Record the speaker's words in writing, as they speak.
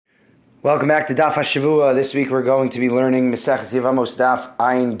Welcome back to Daf HaShavua. This week we're going to be learning Maseches Yevamos Daf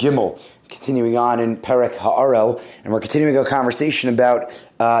Ayin Gimel, continuing on in Perek Ha'arel, and we're continuing a conversation about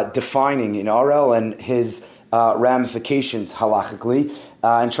defining in Arel and his ramifications halachically,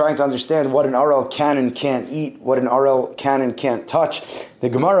 and trying to understand what an Arel can and can't eat, what an Arel can and can't touch. The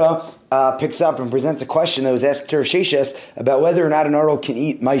Gemara picks up and presents a question that was asked to Rav Sheshes about whether or not an Arel can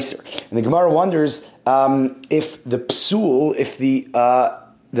eat Meiser. And the Gemara wonders if the psul, if the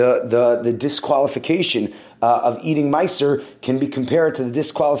disqualification of eating Meiser can be compared to the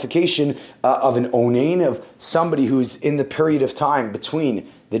disqualification of an onain, of somebody who's in the period of time between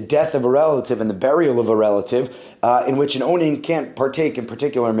the death of a relative and the burial of a relative, in which an onain can't partake in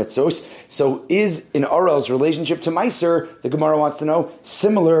particular mitzvos. So is an Arel's relationship to Meiser, the Gemara wants to know,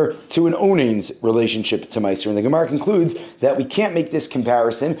 similar to an onain's relationship to Meiser? And the Gemara concludes that we can't make this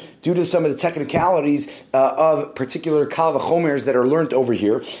comparison due to some of the technicalities of particular kal v'chomers that are learnt over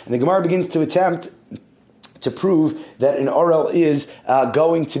here. And the Gemara begins to attempt to prove that an Arel is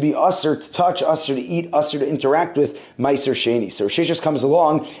going to be usher to touch, usher to eat, usher to interact with Meiser Sheni. So Rav Sheshes comes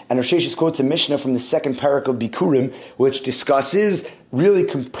along, and Rav Sheshes quotes a Mishnah from the second parak of Bikurim, which discusses, really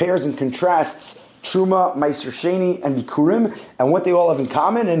compares and contrasts Truma, Meiser Sheni, and Bikurim, and what they all have in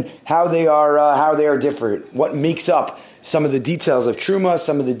common, and how they are different. What makes up some of the details of Truma,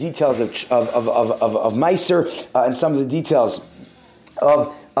 some of the details of Meiser, and some of the details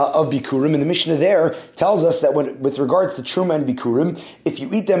of Bikurim. And the Mishnah there tells us that with regards to Truma and Bikurim, if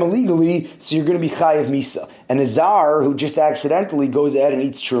you eat them illegally, so you're going to be Chayav Misa. And a Zar who just accidentally goes ahead and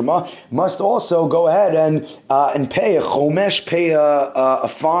eats Truma must also go ahead and pay a chomesh, pay a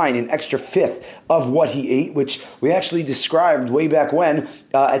fine, an extra fifth of what he ate, which we actually described way back when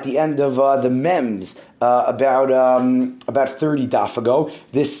at the end of the Mems about 30 daf ago.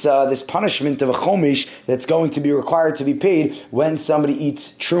 This punishment of a chomesh that's going to be required to be paid when somebody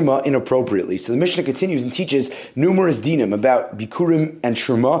eats Truma inappropriately. So the Mishnah continues and teaches numerous dinim about Bikurim and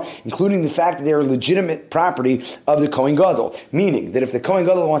Truma, including the fact that they are legitimate property of the Kohen Gadol, meaning that if the Kohen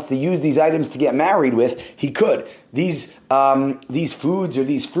Gadol wants to use these items to get married with, he could. These foods or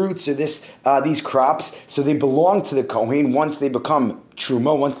these fruits or these crops, so they belong to the Kohen once they become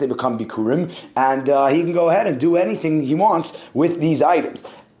Truma, once they become Bikurim, and he can go ahead and do anything he wants with these items.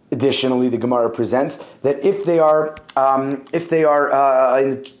 Additionally, the Gemara presents that if they are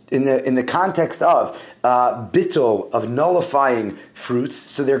in the context of bittul, of nullifying fruits,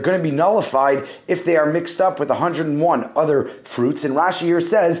 so they're going to be nullified if they are mixed up with 101 other fruits. And Rashi here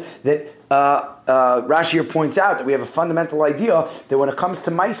says that Rashi here points out that we have a fundamental idea that when it comes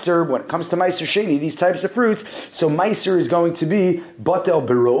to Meiser, Sheni, these types of fruits, so Meiser is going to be batel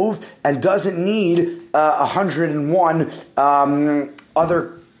berov and doesn't need 101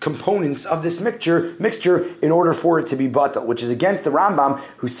 other components of this mixture in order for it to be batel, which is against the Rambam,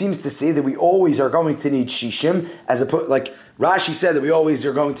 who seems to say that we always are going to need shishim, like Rashi said that we always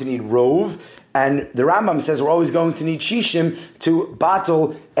are going to need rov, and the Rambam says we're always going to need shishim to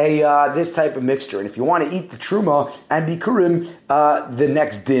batel this type of mixture. And if you want to eat the Truma and Bikurim, the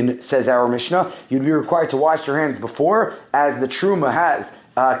next din, says our Mishnah, you'd be required to wash your hands before, as the Truma has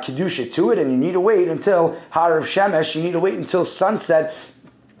kedusha to it, and you need to wait until Harav Shemesh, you need to wait until sunset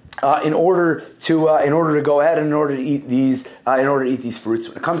in order to go ahead and in order to eat these fruits.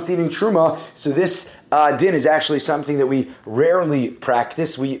 When it comes to eating Truma, so this din is actually something that we rarely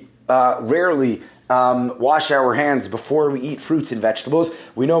practice. We rarely wash our hands before we eat fruits and vegetables.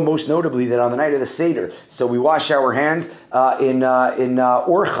 We know most notably that on the night of the Seder, so we wash our hands in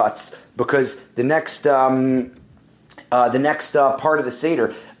orchatz, because the next part of the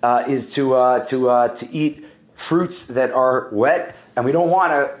Seder is to eat fruits that are wet, and we don't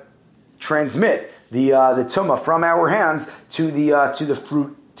want to transmit the tumah from our hands to the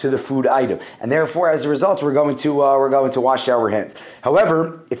fruit, to the food item, and therefore, as a result, we're going to wash our hands.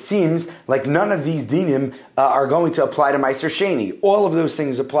 However, it seems like none of these dinim are going to apply to Meiser Sheni. All of those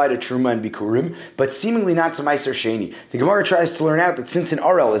things apply to Truma and Bikurim, but seemingly not to Meiser Sheni. The Gemara tries to learn out that since an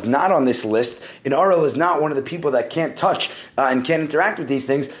Arel is not on this list, an Arel is not one of the people that can't touch and can't interact with these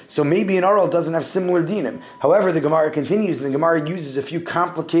things, so maybe an Arel doesn't have similar dinim. However, the Gemara continues, and the Gemara uses a few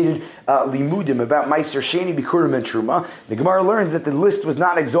complicated limudim about Meiser Sheni, Bikurim, and Truma. The Gemara learns that the list was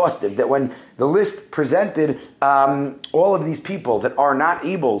not exhaustive, that when the list presented all of these people that are not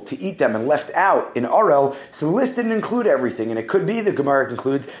able to eat them and left out in Arel, so the list didn't include everything, and it could be, the Gemara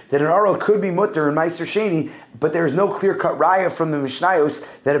concludes, that an Arel could be mutter in Meiser Sheni, but there is no clear-cut raya from the Mishnayos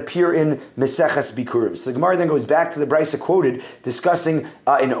that appear in Meseches Bikurim. So the Gemara then goes back to the Brisa quoted, discussing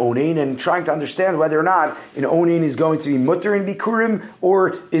an onain and trying to understand whether or not an onain is going to be mutter in Bikurim,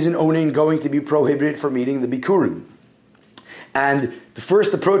 or is an onain going to be prohibited from eating the Bikurim. And the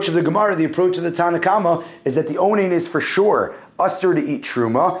first approach of the Gemara, the approach of the Tanna Kama, is that the onin is for sure usher to eat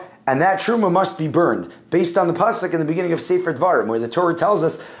truma, and that truma must be burned, based on the pasuk in the beginning of Sefer Dvarim, where the Torah tells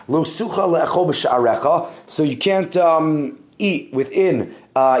us, Lo sucha le'echol b'sha'arecha, so you can't eat within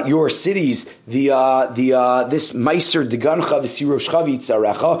your cities this meiser degancha v'siroshcha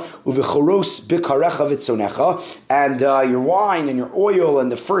v'yitzarecha uvechoros bikarecha v'tzonecha, and your wine and your oil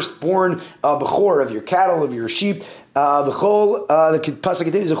and the firstborn bechor of your cattle, of your sheep. V'chol the pasuk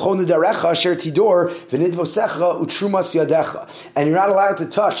continues, v'chol nedarecha asher tidor v'nidvosecha utrumas yadecha, and you're not allowed to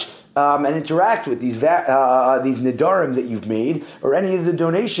touch and interact with these nedarim that you've made, or any of the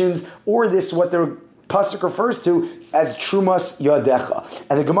donations, or this what the pasuk refers to as trumas yadecha.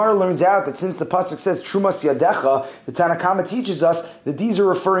 And the Gemara learns out that since the pasuk says trumas yadecha, the Tanna Kama teaches us that these are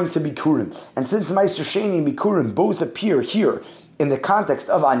referring to bikurim. And since Meiser Sheni and bikurim both appear here in the context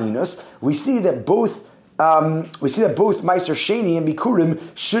of aninus, we see that both Meiser Sheni and bikurim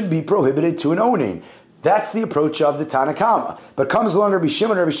should be prohibited to an onin. That's the approach of the Tanna Kama. But comes along Rabbi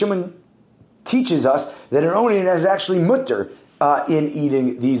Shimon teaches us that an onin is actually mutter in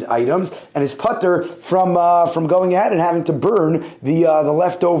eating these items, and is putter from going ahead and having to burn the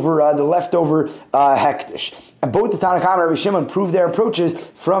leftover hektish. And both the Tanna Kama and Rabbi Shimon prove their approaches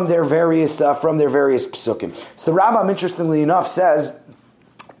from their various psukim. So the Rambam, interestingly enough, says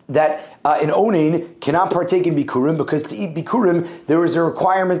that an onin cannot partake in bikurim, because to eat bikurim there is a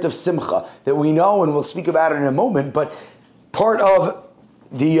requirement of simcha that we know, and we'll speak about it in a moment. But part of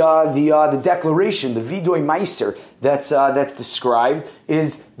the declaration, the vidoy meiser that's described,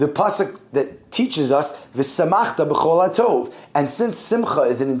 is the pasuk that teaches us v'samachta b'chol hatov. And since simcha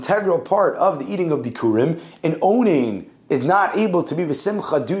is an integral part of the eating of bikurim, an onin is not able to be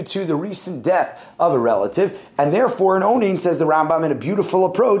b'simcha due to the recent death of a relative, and therefore an onin, says the Rambam in a beautiful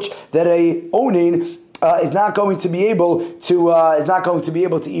approach, that a onin is not going to be able to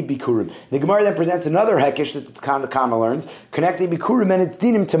eat bikurim. The Gemara then presents another hekesh that the Tanna Kama learns, connecting bikurim and its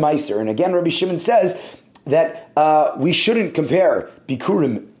dinim to meiser. And again, Rabbi Shimon says that we shouldn't compare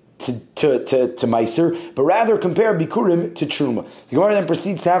bikurim to meiser, but rather compare bikurim to truma. The Gemara then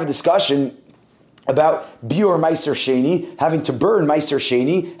proceeds to have a discussion about biur meiser sheni, having to burn meiser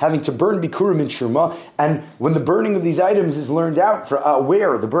sheni, having to burn bikurim and truma, and when the burning of these items is learned out from,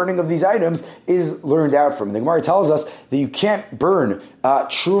 where the burning of these items is learned out from. The Gemara tells us that you can't burn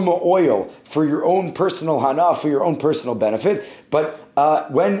truma oil for your own personal hana, for your own personal benefit, but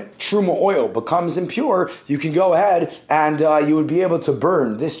when truma oil becomes impure, you can go ahead and you would be able to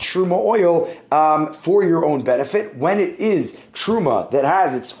burn this truma oil for your own benefit. When it is truma that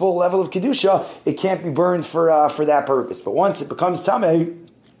has its full level of kedusha, it can't be burned for that purpose. But once it becomes tameh,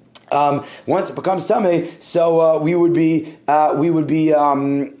 so we would be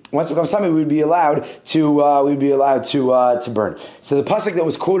once it becomes tamei, we would be allowed to burn. So the pasuk that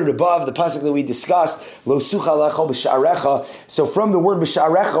was quoted above, the pasuk that we discussed, lo sucha lechol b'sha'arecha. So from the word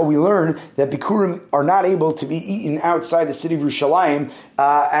b'sha'arecha, we learn that bikurim are not able to be eaten outside the city of Yerushalayim,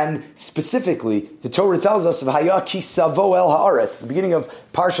 and specifically, the Torah tells us of Haya kisavo el haaretz, the beginning of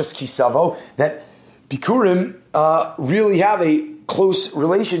Parshas Kisavo, that bikurim really have a close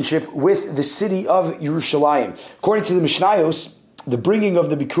relationship with the city of Yerushalayim. According to the Mishnayos, the bringing of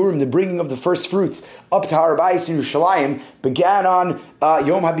the bikurim, the bringing of the first fruits up to Har Bayis in Yerushalayim began on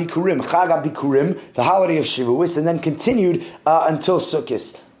Yom HaBikurim, Chag HaBikurim, the holiday of Shavuos, and then continued until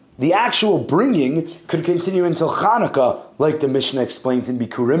Sukkot. The actual bringing could continue until Chanukah, like the Mishnah explains in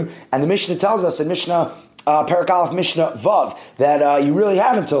Bikurim, and the Mishnah tells us in Mishnah Perek Aleph Mishnah Vav that you really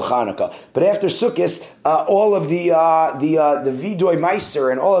have until Chanukah. But after Sukkot, all of the vidoy meiser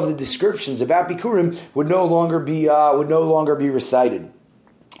and all of the descriptions about Bikurim would no longer be recited.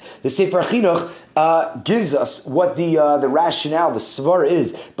 The Sefer Chinuch gives us what the rationale, the svar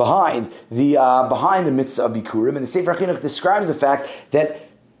is behind the mitzvah of Bikurim, and the Sefer Chinuch describes the fact that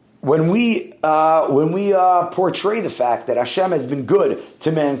when we portray the fact that Hashem has been good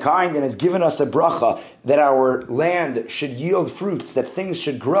to mankind and has given us a bracha, that our land should yield fruits, that things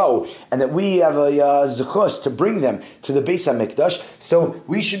should grow, and that we have a zechus to bring them to the Beis HaMikdash, so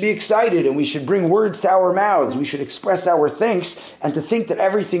we should be excited and we should bring words to our mouths. We should express our thanks, and to think that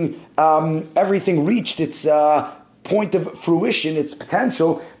everything reached its point of fruition, its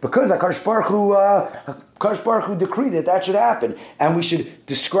potential, because HaKadosh Baruch Hu decreed that should happen. And we should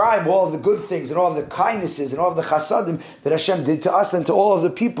describe all of the good things and all of the kindnesses and all of the chasadim that Hashem did to us and to all of the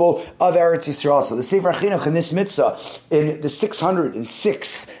people of Eretz Yisrael. So the Sefer Chinuch in this mitzvah, in the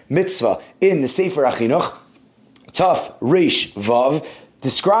 606th mitzvah in the Sefer Chinuch, Taf Reish Vav,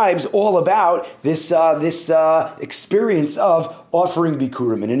 describes all about this experience of offering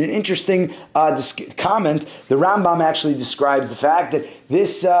bikurim. And in an interesting comment, the Rambam actually describes the fact that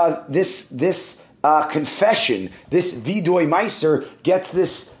this confession, this vidoy meiser, gets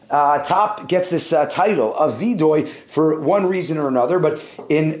this title of vidoy for one reason or another. But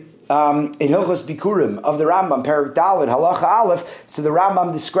in Hilchos Bikurim of the Rambam, Perek Daled, Halacha Aleph, so the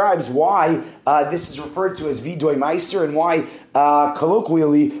Rambam describes why this is referred to as vidoy meiser and why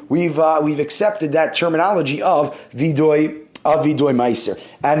colloquially we've accepted that terminology of vidoy meiser.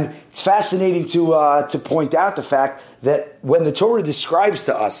 And it's fascinating to point out the fact that when the Torah describes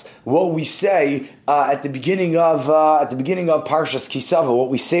to us what we say at the beginning of Parshas Kisava, what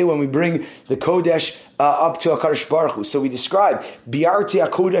we say when we bring the Kodesh up to HaKadosh Baruch Hu. So we describe Biarti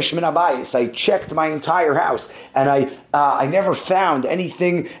HaKodesh Min HaBayis. I checked my entire house, and I never found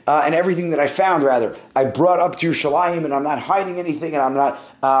anything, and everything that I found, rather, I brought up to Yerushalayim, and I'm not hiding anything, and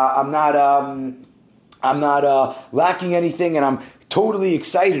I'm not lacking anything, and I'm totally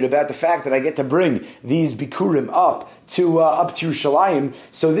excited about the fact that I get to bring these bikurim up to Yerushalayim.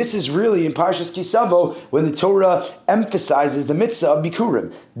 So this is really in Parshas Kisavo when the Torah emphasizes the mitzvah of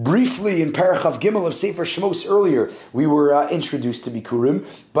bikurim. Briefly in Parachav Gimel of Sefer Shmos earlier, we were introduced to bikurim,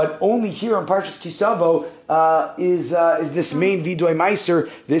 but only here in Parshas Kisavo is this main vidoy meiser,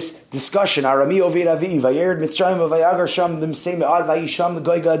 this discussion. Arami Oved Avi, Vayerd Mitzrayim Vayagar Sham Dimsei Me'ad Vayisham the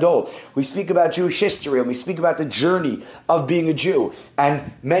Goy Gadol. We speak about Jewish history and we speak about the journey of being a Jew. And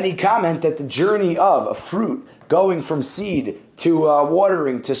many comment that the journey of a fruit going from seed to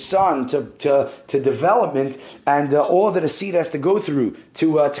watering, to sun, to development, and all that a seed has to go through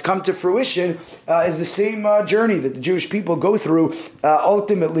to come to fruition is the same journey that the Jewish people go through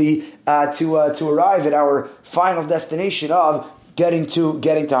ultimately to arrive at our final destination of getting to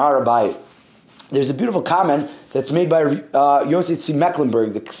Har HaBayit. There's a beautiful comment that's made by Yossi Tzvi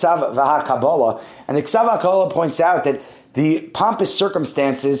Mecklenburg, the Ksav VaHaKabbalah, and the Ksav VaHaKabbalah points out that the pompous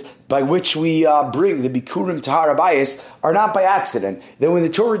circumstances by which we bring the bikurim to Har HaBayis are not by accident. That when the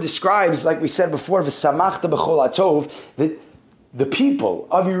Torah describes, like we said before, v'samachta b'chol hatov, that the people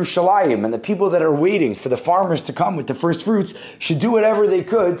of Yerushalayim and the people that are waiting for the farmers to come with the first fruits should do whatever they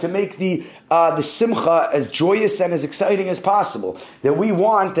could to make the simcha as joyous and as exciting as possible. That we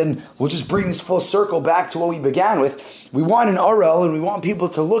want, and we'll just bring this full circle back to what we began with, we want an Orel, and we want people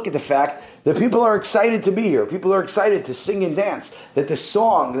to look at the fact that people are excited to be here. People are excited to sing and dance. That the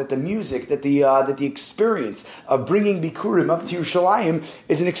song, that the music, that the experience of bringing bikurim up to Yerushalayim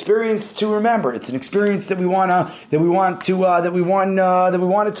is an experience to remember. It's an experience that we want it to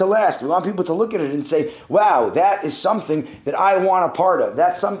last. We want people to look at it and say, "Wow, that is something that I want a part of.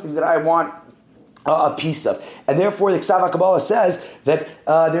 That's something that I want a piece of." And therefore the Ksav HaKabbalah says that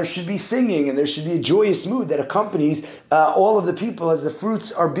there should be singing and there should be a joyous mood that accompanies all of the people as the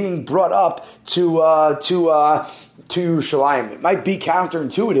fruits are being brought up to Yerushalayim. It might be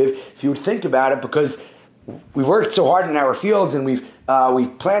counterintuitive if you would think about it, because we've worked so hard in our fields and we've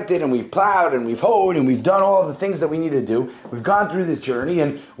planted and we've plowed and we've hoed and we've done all of the things that we need to do. We've gone through this journey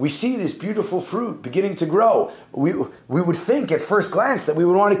and we see this beautiful fruit beginning to grow. We would think at first glance that we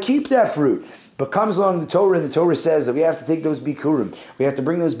would want to keep that fruit. But comes along the Torah, and the Torah says that we have to take those bikurim. We have to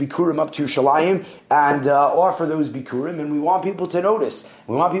bring those bikurim up to Yerushalayim and offer those bikurim, and we want people to notice.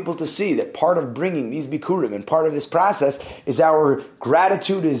 We want people to see that part of bringing these bikurim and part of this process is our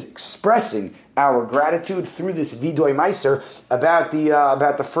gratitude, is expressing our gratitude through this vidoy meiser about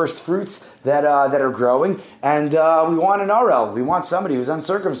the first fruits that are growing, and we want an Orel. We want somebody who's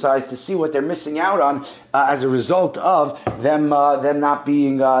uncircumcised to see what they're missing out on as a result of them not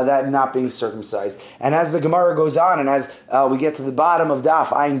being circumcised. And as the Gemara goes on, and as we get to the bottom of Daf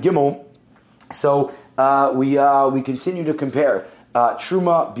Ayin Gimel, so we continue to compare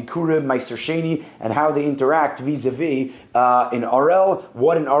Truma, Bikurim, Meiser Sheni, and how they interact vis-a-vis in Orel,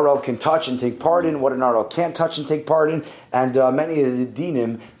 what an Orel can touch and take part in, what an Orel can't touch and take part in, and many of the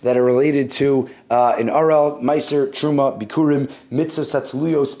dinim that are related to in Orel, Meiser, Truma, Bikurim, mitzvos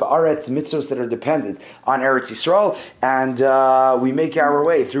hatuluyos ba'aretz, mitzvos that are dependent on Eretz Yisrael, and we make our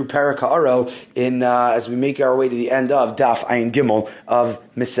way through Perek HaOrel as we make our way to the end of Daf Ayin Gimel of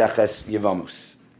Meseches Yevamos.